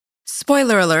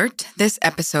Spoiler alert, this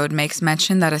episode makes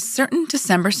mention that a certain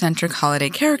December-centric holiday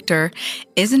character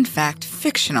is in fact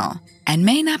fictional and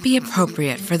may not be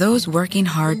appropriate for those working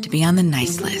hard to be on the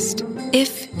nice list,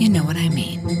 if you know what I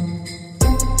mean.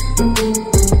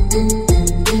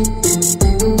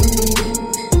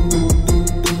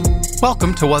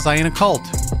 Welcome to Was I in a Cult?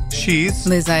 She's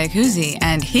Liz Iacuzzi,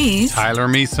 and he's Tyler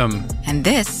Measom. And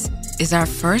this is our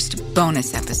first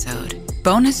bonus episode.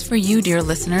 Bonus for you, dear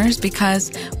listeners,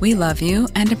 because we love you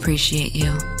and appreciate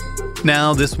you.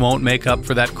 Now, this won't make up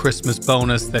for that Christmas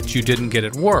bonus that you didn't get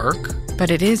at work.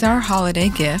 But it is our holiday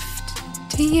gift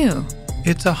to you.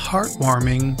 It's a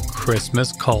heartwarming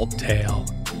Christmas cult tale.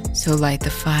 So light the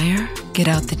fire, get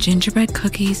out the gingerbread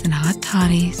cookies and hot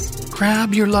toddies.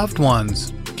 Grab your loved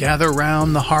ones, gather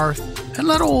round the hearth, and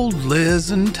let old Liz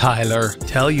and Tyler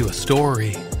tell you a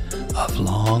story of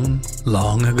long,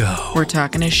 long ago. We're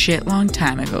talking a shit long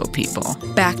time ago, people.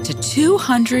 Back to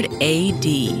 200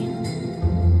 A.D.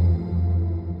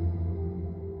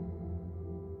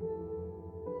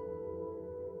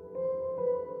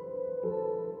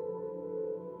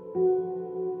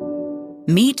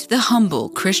 Meet the humble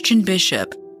Christian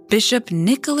bishop, Bishop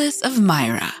Nicholas of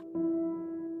Myra.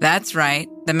 That's right,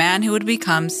 the man who would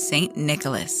become Saint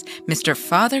Nicholas, Mr.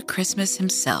 Father Christmas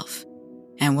himself.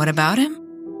 And what about him?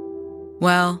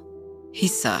 Well, he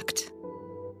sucked.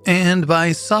 And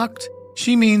by sucked,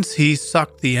 she means he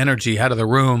sucked the energy out of the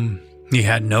room. He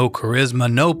had no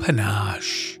charisma, no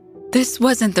panache. This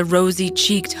wasn't the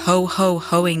rosy-cheeked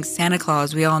ho-ho-hoing Santa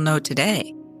Claus we all know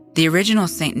today. The original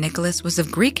St. Nicholas was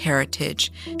of Greek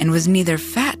heritage and was neither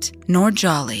fat nor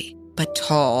jolly, but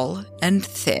tall and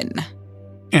thin.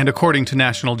 And according to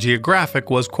National Geographic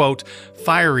was, quote,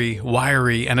 fiery,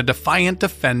 wiry, and a defiant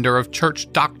defender of church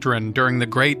doctrine during the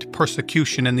Great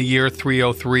Persecution in the year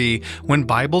 303, when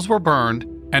Bibles were burned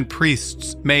and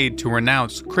priests made to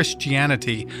renounce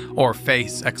Christianity or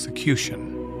face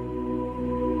execution.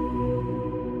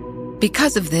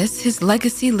 Because of this, his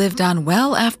legacy lived on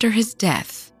well after his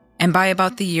death, and by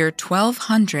about the year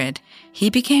 1200, he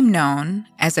became known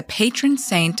as a patron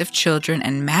saint of children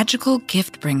and magical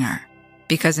gift-bringer.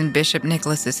 Because in Bishop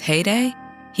Nicholas's heyday,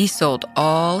 he sold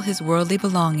all his worldly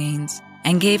belongings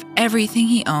and gave everything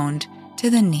he owned to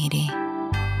the needy.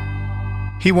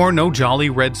 He wore no jolly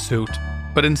red suit,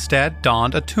 but instead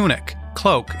donned a tunic,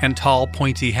 cloak, and tall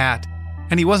pointy hat,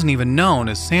 and he wasn't even known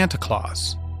as Santa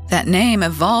Claus. That name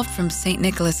evolved from St.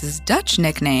 Nicholas's Dutch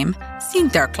nickname,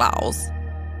 Sinterklaas.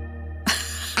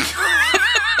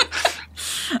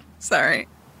 Sorry.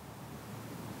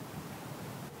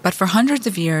 But for hundreds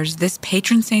of years, this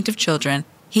patron saint of children,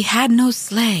 he had no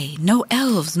sleigh, no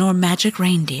elves, nor magic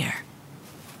reindeer.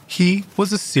 He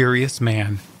was a serious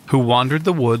man who wandered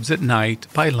the woods at night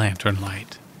by lantern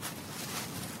light.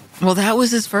 Well, that was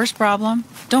his first problem.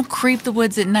 Don't creep the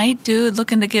woods at night, dude,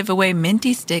 looking to give away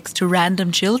minty sticks to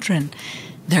random children.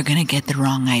 They're gonna get the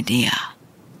wrong idea.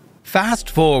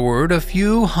 Fast forward a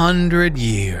few hundred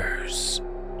years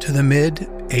to the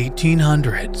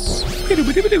mid-1800s.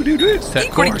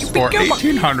 Set course for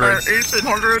 1800s.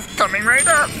 1800 coming right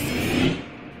up.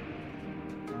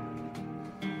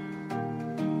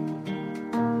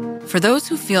 For those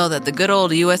who feel that the good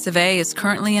old US of A is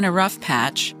currently in a rough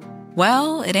patch,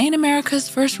 well, it ain't America's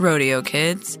first rodeo,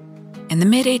 kids. In the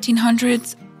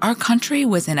mid-1800s, our country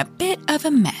was in a bit of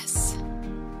a mess.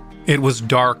 It was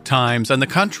dark times, and the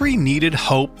country needed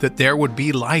hope that there would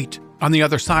be light on the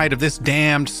other side of this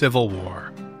damned civil war.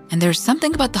 And there's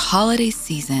something about the holiday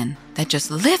season that just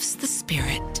lifts the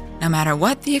spirit, no matter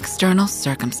what the external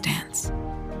circumstance.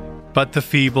 But the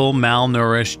feeble,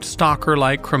 malnourished,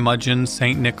 stalker-like curmudgeon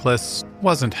St. Nicholas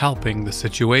wasn't helping the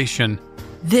situation.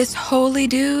 This holy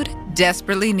dude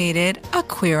desperately needed a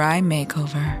Queer Eye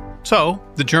makeover. So,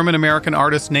 the German-American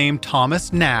artist named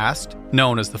Thomas Nast,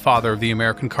 known as the father of the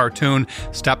American cartoon,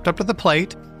 stepped up to the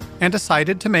plate and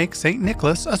decided to make St.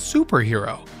 Nicholas a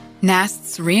superhero.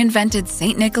 Nast's reinvented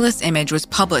St. Nicholas image was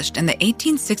published in the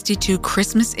 1862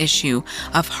 Christmas issue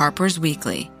of Harper's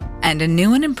Weekly, and a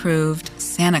new and improved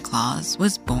Santa Claus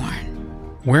was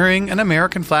born. Wearing an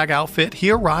American flag outfit, he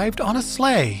arrived on a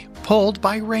sleigh, pulled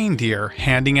by reindeer,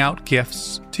 handing out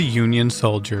gifts to Union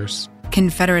soldiers.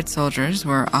 Confederate soldiers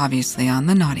were obviously on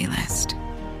the naughty list.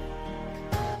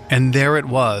 And there it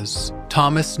was.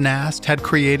 Thomas Nast had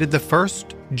created the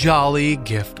first jolly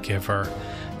gift giver,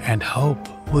 and hope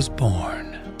was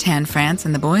born. Tan France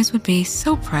and the boys would be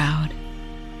so proud.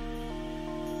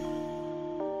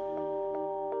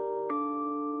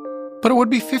 But it would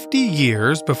be 50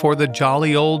 years before the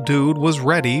jolly old dude was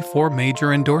ready for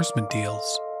major endorsement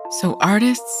deals. So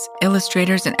artists,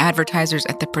 illustrators, and advertisers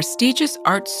at the prestigious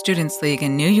Art Students League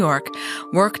in New York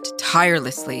worked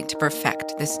tirelessly to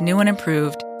perfect this new and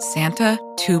improved Santa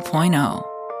 2.0.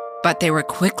 But they were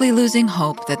quickly losing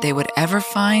hope that they would ever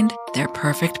find their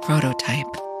perfect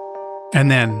prototype. And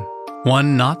then,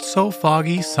 one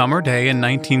not-so-foggy summer day in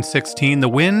 1916, the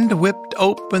wind whipped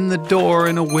open the door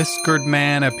and a whiskered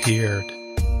man appeared.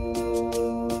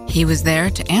 He was there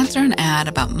to answer an ad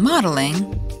about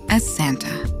modeling as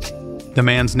Santa. The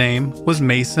man's name was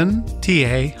Mason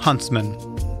T.A. Huntsman.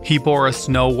 He bore a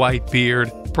snow-white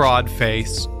beard, broad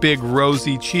face, big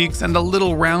rosy cheeks, and a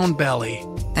little round belly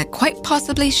that quite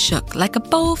possibly shook like a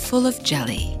bowl full of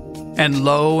jelly. And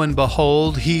lo and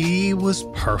behold, he was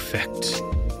perfect.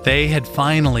 They had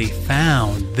finally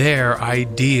found their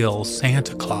ideal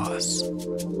Santa Claus.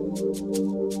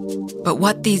 But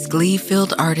what these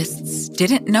glee-filled artists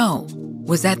didn't know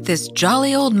was that this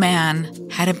jolly old man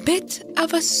had a bit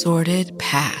of a sordid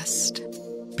past.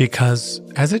 Because,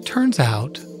 as it turns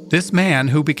out, this man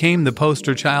who became the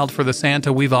poster child for the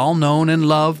Santa we've all known and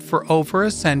loved for over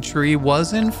a century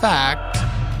was, in fact,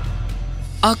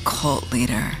 a cult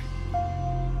leader.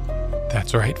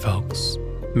 That's right, folks.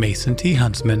 Mason T.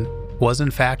 Huntsman was,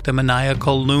 in fact, a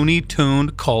maniacal,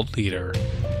 Looney-tuned cult leader.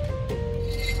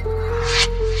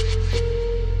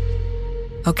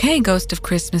 Okay, Ghost of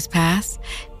Christmas Past,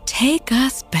 take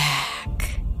us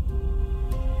back.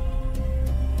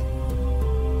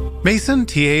 Mason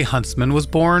T.A. Huntsman was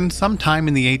born sometime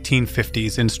in the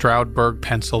 1850s in Stroudsburg,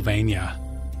 Pennsylvania.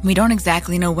 We don't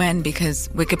exactly know when because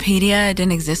Wikipedia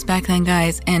didn't exist back then,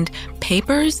 guys, and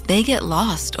papers, they get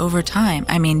lost over time.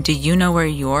 I mean, do you know where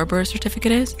your birth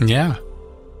certificate is? Yeah.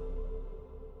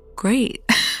 Great.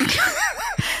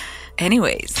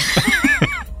 Anyways.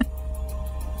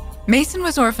 Mason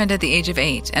was orphaned at the age of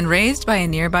 8 and raised by a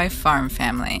nearby farm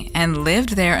family and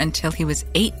lived there until he was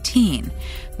 18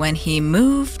 when he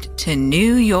moved to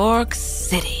New York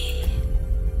City.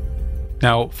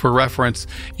 Now, for reference,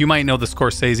 you might know the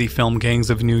Scorsese film Gangs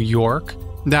of New York.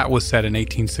 That was set in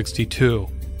 1862.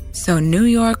 So New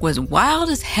York was wild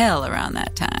as hell around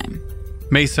that time.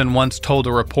 Mason once told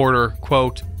a reporter,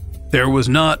 quote, "There was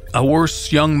not a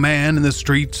worse young man in the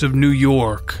streets of New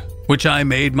York, which I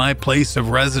made my place of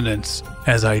residence,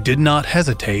 as I did not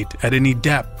hesitate at any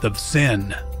depth of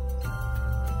sin."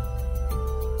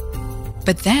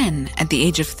 But then, at the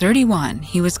age of 31,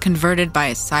 he was converted by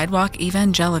a sidewalk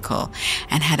evangelical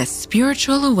and had a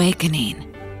spiritual awakening,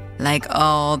 like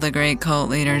all the great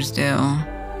cult leaders do.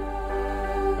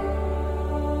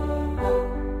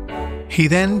 He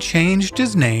then changed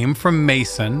his name from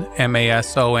Mason,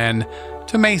 M-A-S-O-N,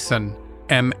 to Mason,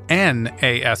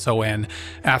 M-N-A-S-O-N,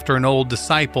 after an old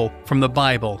disciple from the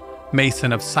Bible,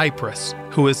 Mason of Cyprus,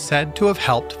 who is said to have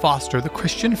helped foster the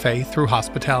Christian faith through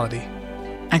hospitality.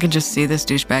 I could just see this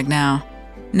douchebag now.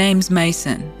 Name's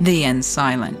Mason, the end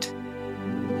silent.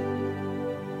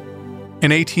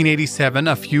 In 1887,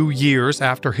 a few years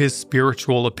after his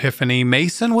spiritual epiphany,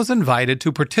 Mason was invited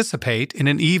to participate in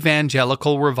an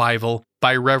evangelical revival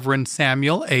by Reverend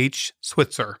Samuel H.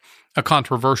 Switzer, a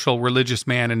controversial religious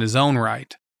man in his own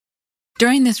right.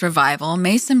 During this revival,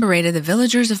 Mason berated the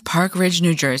villagers of Park Ridge,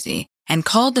 New Jersey, and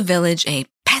called the village a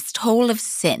pest hole of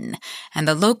sin, and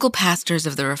the local pastors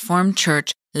of the Reformed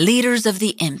Church leaders of the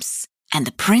imps and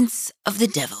the prince of the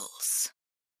devils.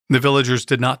 The villagers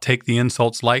did not take the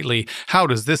insults lightly. How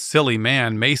does this silly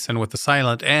man, Mason with the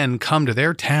silent N, come to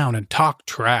their town and talk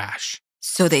trash?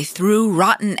 So they threw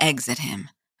rotten eggs at him.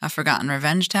 A forgotten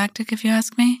revenge tactic, if you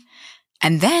ask me.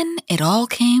 And then it all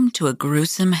came to a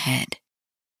gruesome head.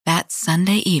 That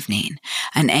Sunday evening,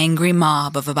 an angry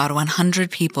mob of about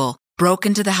 100 people broke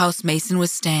into the house Mason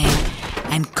was staying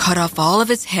and cut off all of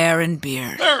his hair and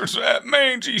beard. There's that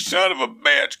mangy son of a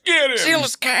bitch. Get him. Seal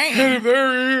his cane. There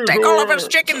he is. Take all of his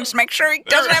chickens. Make sure he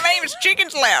doesn't have any of his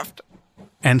chickens left.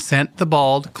 And sent the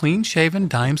bald, clean-shaven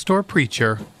dime store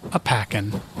preacher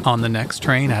a-packin' on the next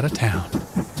train out of town.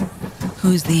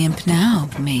 Who's the imp now,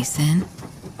 Mason?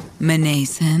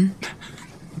 Manason?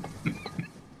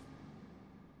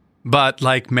 But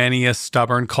like many a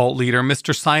stubborn cult leader,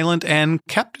 Mr. Silent N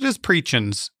kept at his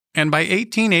preachin's, and by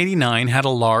 1889 had a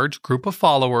large group of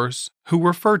followers who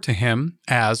referred to him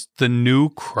as the New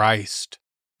Christ.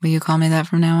 Will you call me that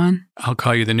from now on? I'll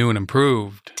call you the new and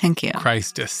improved. Thank you.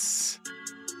 Christus.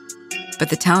 But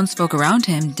the townsfolk around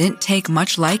him didn't take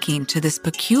much liking to this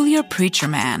peculiar preacher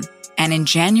man. And in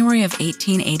January of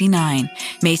 1889,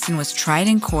 Mason was tried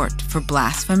in court for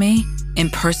blasphemy,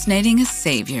 impersonating a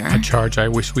savior, A charge I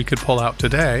wish we could pull out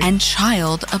today. and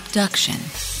child abduction.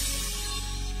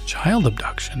 Child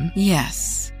abduction?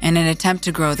 Yes. In an attempt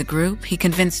to grow the group, he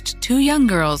convinced 2 young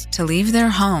girls to leave their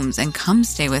homes and come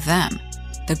stay with them.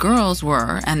 The girls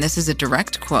were, and this is a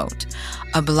direct quote,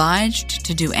 obliged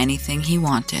to do anything he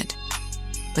wanted.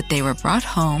 But they were brought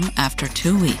home after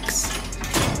 2 weeks.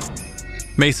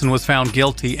 Mason was found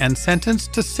guilty and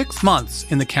sentenced to 6 months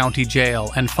in the county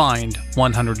jail and fined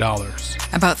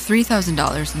 $100. About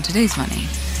 $3,000 in today's money.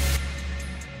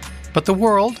 But the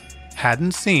world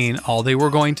hadn't seen all they were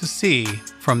going to see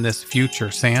from this future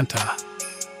Santa.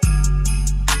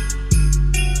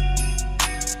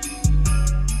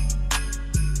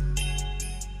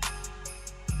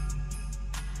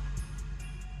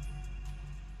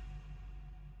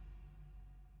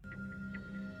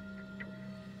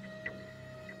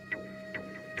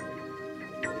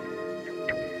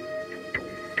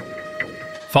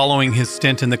 Following his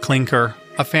stint in the clinker,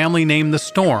 a family named the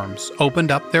Storms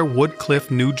opened up their Woodcliff,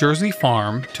 New Jersey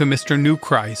farm to Mr.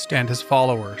 Newchrist and his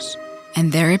followers.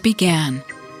 And there it began.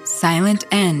 Silent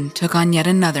N took on yet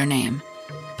another name,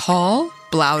 Paul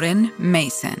Blowden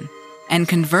Mason, and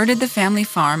converted the family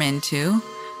farm into,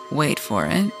 wait for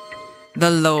it,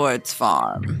 the Lord's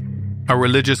Farm. A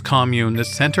religious commune that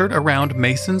centered around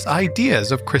Mason's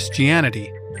ideas of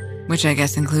Christianity. Which I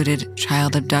guess included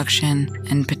child abduction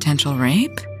and potential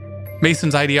rape?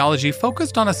 Mason's ideology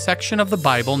focused on a section of the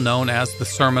Bible known as the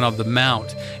Sermon on the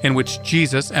Mount, in which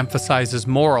Jesus emphasizes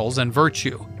morals and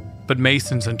virtue. But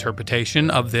Mason's interpretation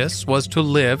of this was to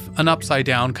live an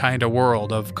upside-down kind of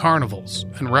world of carnivals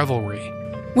and revelry.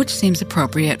 Which seems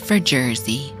appropriate for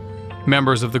Jersey.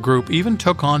 Members of the group even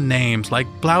took on names like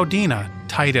Blaudina,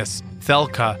 Titus,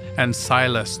 Thelka, and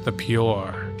Silas the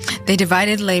Pure. They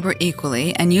divided labor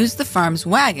equally and used the farm's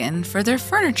wagon for their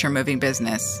furniture moving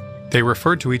business. They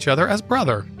referred to each other as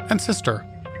brother and sister,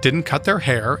 didn't cut their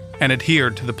hair, and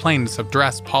adhered to the plainness of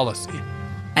dress policy.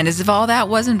 And as if all that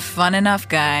wasn't fun enough,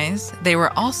 guys, they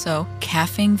were also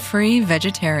caffeine-free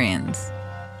vegetarians.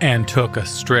 And took a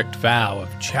strict vow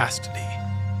of chastity.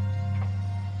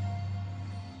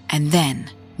 And then,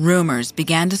 rumors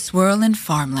began to swirl in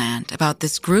farmland about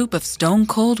this group of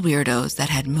stone-cold weirdos that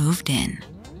had moved in.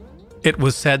 It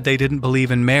was said they didn't believe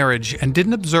in marriage and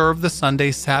didn't observe the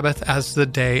Sunday Sabbath as the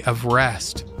day of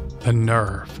rest. The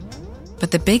nerve. But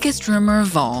the biggest rumor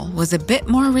of all was a bit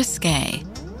more risque.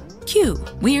 Cue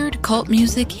weird cult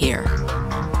music here.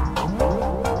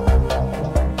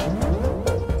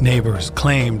 Neighbors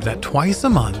claimed that twice a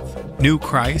month,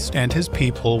 Newchrist and his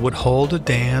people would hold a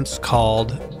dance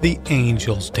called the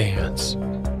Angel's Dance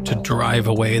to drive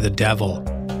away the devil.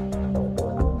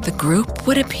 The group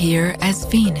would appear as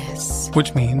Venus,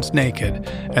 which means naked,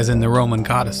 as in the Roman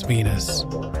goddess Venus,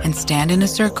 and stand in a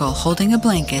circle holding a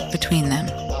blanket between them.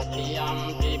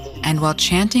 And while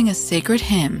chanting a sacred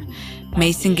hymn,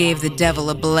 Mason gave the devil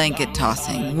a blanket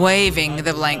tossing, waving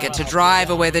the blanket to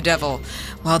drive away the devil,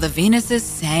 while the Venuses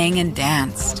sang and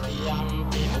danced.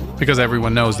 Because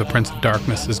everyone knows the Prince of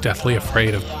Darkness is deathly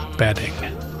afraid of bedding.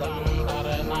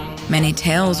 Many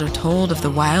tales are told of the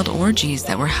wild orgies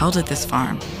that were held at this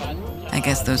farm. I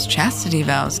guess those chastity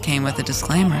vows came with a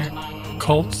disclaimer.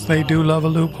 Cults, they do love a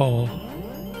loophole.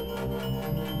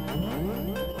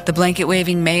 The blanket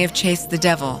waving may have chased the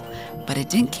devil, but it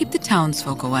didn't keep the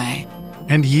townsfolk away.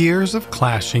 And years of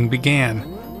clashing began.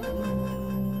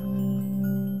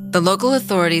 The local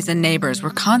authorities and neighbors were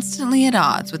constantly at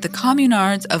odds with the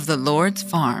communards of the Lord's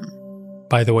Farm.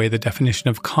 By the way, the definition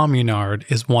of communard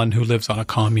is one who lives on a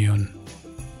commune.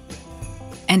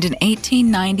 And in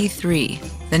 1893,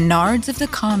 the Nards of the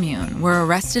commune were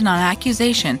arrested on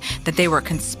accusation that they were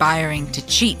conspiring to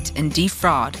cheat and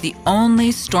defraud the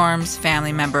only Storms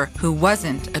family member who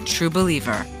wasn't a true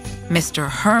believer, Mr.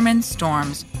 Herman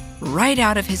Storms, right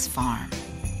out of his farm.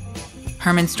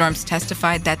 Herman Storms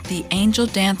testified that the angel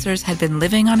dancers had been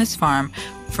living on his farm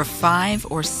for 5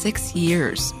 or 6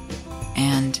 years.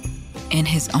 And in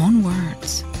his own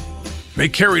words, They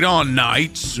carried on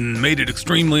nights and made it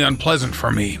extremely unpleasant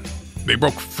for me. They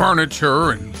broke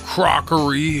furniture and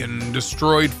crockery and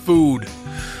destroyed food.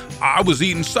 I was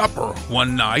eating supper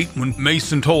one night when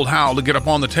Mason told Hal to get up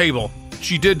on the table.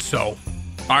 She did so.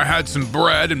 I had some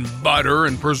bread and butter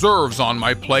and preserves on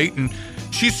my plate, and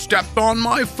she stepped on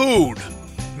my food.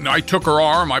 I took her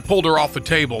arm, I pulled her off the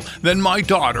table. Then my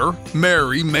daughter,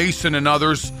 Mary, Mason, and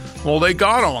others, well, they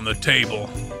got on the table.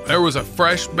 There was a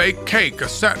fresh-baked cake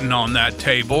a-settin' on that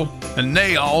table, and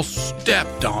they all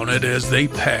stepped on it as they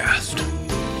passed.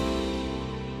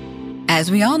 as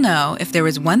we all know, if there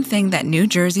was one thing that New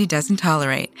Jersey doesn't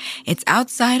tolerate, it's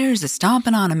outsiders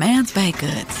a-stomping on a man's baked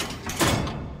goods.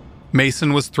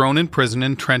 Mason was thrown in prison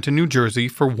in Trenton, New Jersey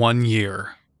for 1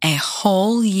 year. a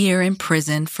whole year in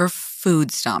prison for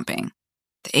food stomping.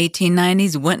 The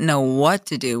 1890s wouldn't know what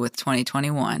to do with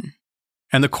 2021.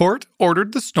 And the court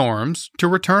ordered the Storms to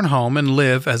return home and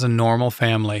live as a normal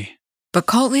family. But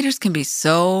cult leaders can be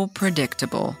so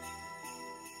predictable.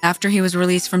 After he was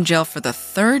released from jail for the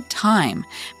third time,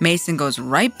 Mason goes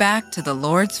right back to the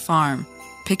Lord's farm,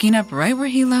 picking up right where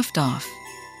he left off.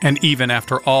 And even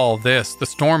after all this, the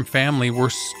Storm family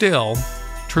were still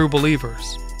true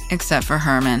believers. Except for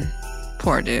Herman.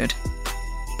 Poor dude.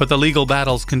 But the legal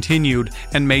battles continued,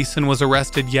 and Mason was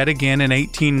arrested yet again in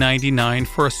 1899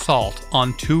 for assault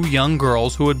on 2 young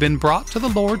girls who had been brought to the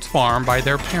Lord's farm by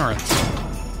their parents.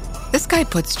 This guy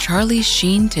puts Charlie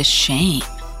Sheen to shame.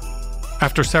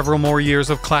 After several more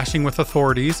years of clashing with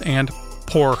authorities and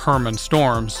poor Herman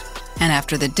Storms, And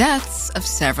after the deaths of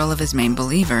several of his main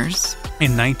believers,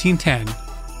 in 1910,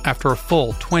 after a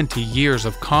full 20 years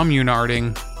of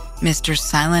communarding, Mr.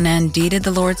 Silent N deeded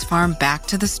the Lord's farm back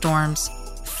to the Storms,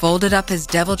 folded up his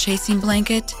devil-chasing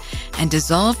blanket, and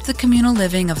dissolved the communal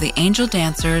living of the angel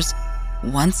dancers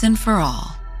once and for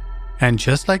all. and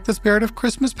just like the spirit of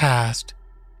Christmas past,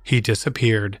 he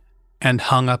disappeared and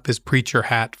hung up his preacher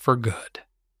hat for good.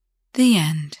 The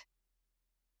end.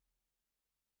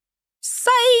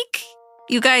 Psych!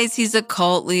 You guys, he's a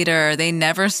cult leader. They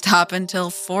never stop until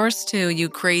forced to, you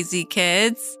crazy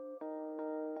kids.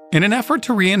 In an effort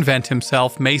to reinvent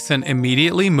himself, Mason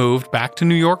immediately moved back to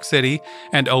New York City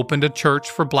and opened a church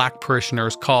for Black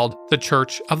parishioners called the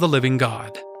Church of the Living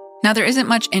God. Now, there isn't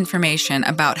much information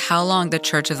about how long the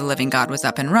Church of the Living God was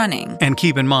up and running, And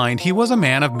keep in mind, he was a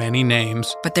man of many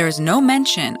names. but there is no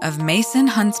mention of Mason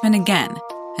Huntsman again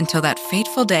until that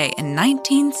fateful day in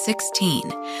 1916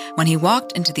 when he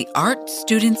walked into the Art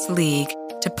Students League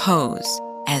to pose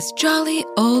as jolly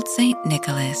old St.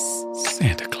 Nicholas.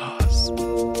 Santa Claus.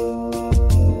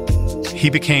 He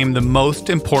became the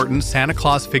most important Santa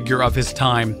Claus figure of his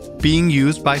time, being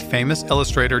used by famous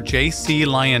illustrator J.C.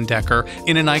 Leyendecker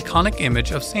in an iconic image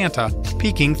of Santa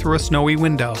peeking through a snowy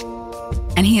window.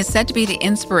 And he is said to be the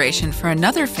inspiration for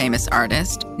another famous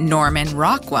artist, Norman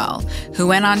Rockwell, who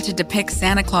went on to depict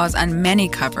Santa Claus on many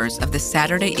covers of the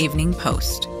Saturday Evening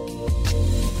Post.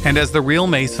 And as the real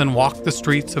Mason walked the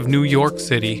streets of New York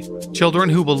City, children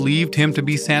who believed him to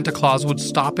be Santa Claus would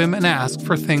stop him and ask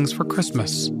for things for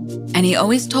Christmas. And he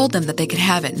always told them that they could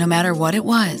have it no matter what it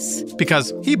was.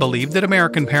 Because he believed that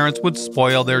American parents would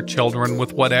spoil their children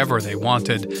with whatever they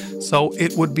wanted, so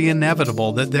it would be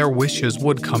inevitable that their wishes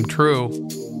would come true.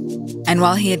 And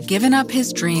while he had given up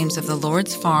his dreams of the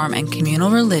Lord's farm and communal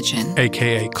religion,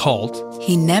 aka cult,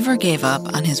 he never gave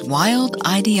up on his wild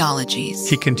ideologies.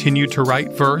 he continued to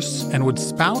write verse and would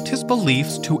spout his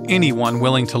beliefs to anyone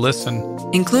willing to listen.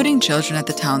 Including children at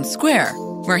the town square,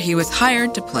 where he was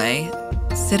hired to play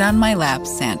Sit on My Lap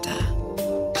Santa.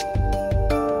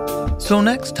 So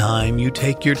next time you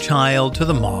take your child to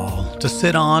the mall to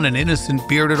sit on an innocent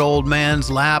bearded old man's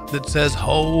lap that says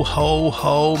ho, ho,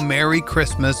 ho, Merry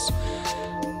Christmas,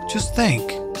 just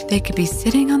think. They could be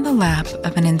sitting on the lap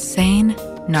of an insane,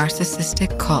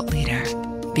 narcissistic cult leader.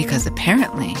 Because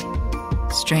apparently,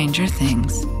 stranger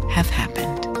things have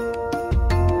happened.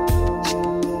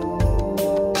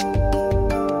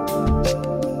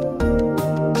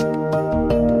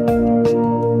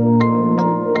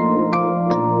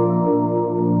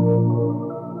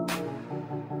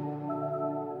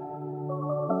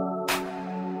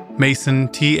 Mason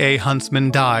T.A.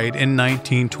 Huntsman died in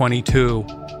 1922.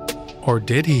 Or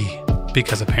did he?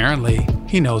 Because apparently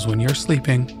he knows when you're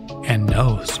sleeping and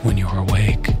knows when you're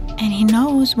awake. And he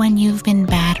knows when you've been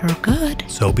bad or good.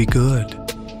 So be good.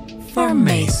 For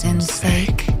Mason's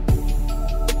sake.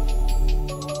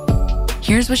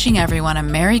 Here's wishing everyone a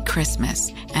Merry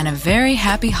Christmas and a very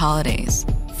happy holidays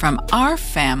from our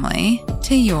family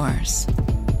to yours.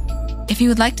 If you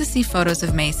would like to see photos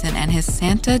of Mason and his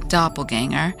Santa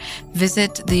doppelganger,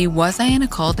 visit the Was I in a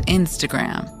Cult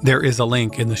Instagram. There is a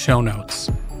link in the show notes.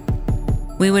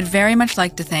 We would very much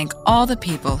like to thank all the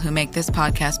people who make this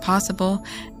podcast possible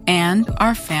and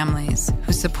our families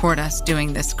who support us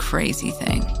doing this crazy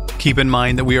thing. Keep in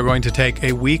mind that we are going to take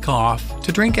a week off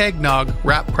to drink eggnog,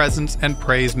 wrap presents, and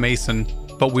praise Mason.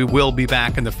 But we will be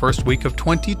back in the first week of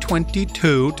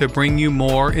 2022 to bring you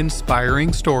more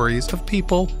inspiring stories of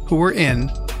people who were in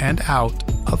and out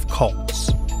of cults.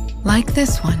 Like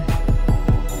this one.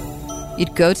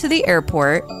 You'd go to the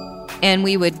airport and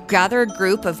we would gather a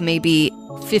group of maybe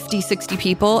 50, 60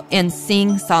 people and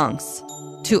sing songs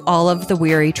to all of the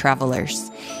weary travelers.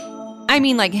 I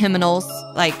mean, like hymnals,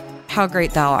 like How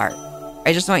Great Thou Art.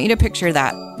 I just want you to picture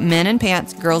that. Men in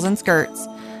pants, girls in skirts,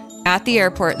 at the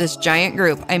airport, this giant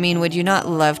group. I mean, would you not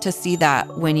love to see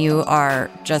that when you are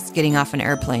just getting off an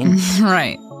airplane?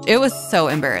 Right. It was so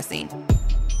embarrassing.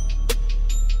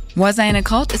 Was I in a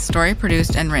Cult is story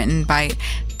produced and written by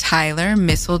Tyler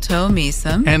Mistletoe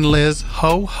Meesum and Liz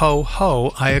Ho Ho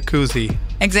Ho Iacuzi.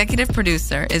 Executive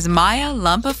producer is Maya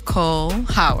Lump of Coal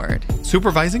Howard.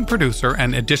 Supervising producer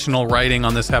and additional writing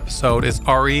on this episode is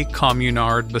Ari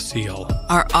Communard Basile.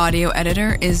 Our audio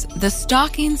editor is the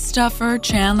stocking stuffer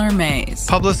Chandler Mays.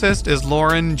 Publicist is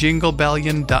Lauren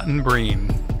Jinglebellion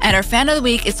Dutton-Breen. And our fan of the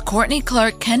week is Courtney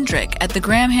Clark Kendrick at the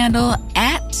gram handle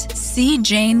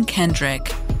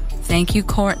 @CJaneKendrick. Thank you,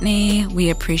 Courtney.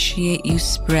 We appreciate you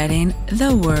spreading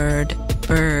the word,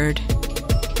 bird.